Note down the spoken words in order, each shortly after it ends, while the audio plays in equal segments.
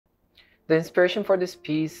The inspiration for this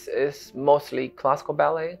piece is mostly classical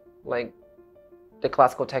ballet, like the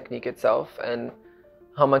classical technique itself, and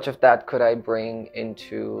how much of that could I bring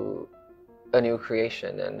into a new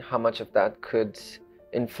creation, and how much of that could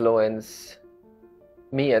influence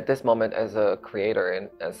me at this moment as a creator and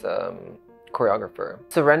as a choreographer.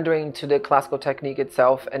 Surrendering to the classical technique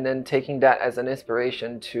itself and then taking that as an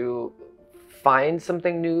inspiration to find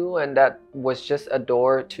something new, and that was just a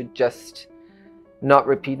door to just not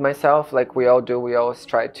repeat myself like we all do. We always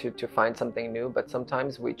try to find something new, but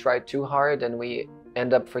sometimes we try too hard and we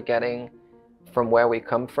end up forgetting from where we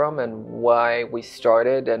come from and why we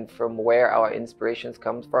started and from where our inspirations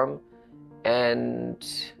come from. And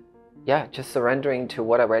yeah, just surrendering to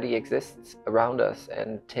what already exists around us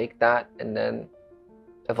and take that and then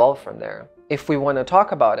evolve from there. If we want to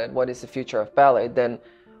talk about it, what is the future of ballet, then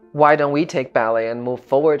why don't we take ballet and move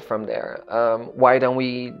forward from there? Why don't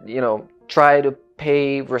we, try to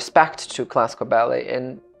pay respect to classical ballet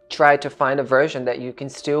and try to find a version that you can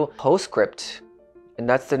still postscript? And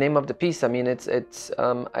that's the name of the piece. I mean,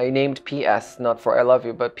 I named PS, not for I love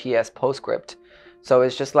you, but PS, postscript. So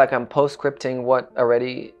it's just like I'm postscripting what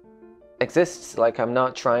already exists. Like I'm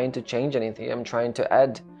not trying to change anything. I'm trying to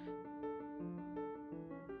add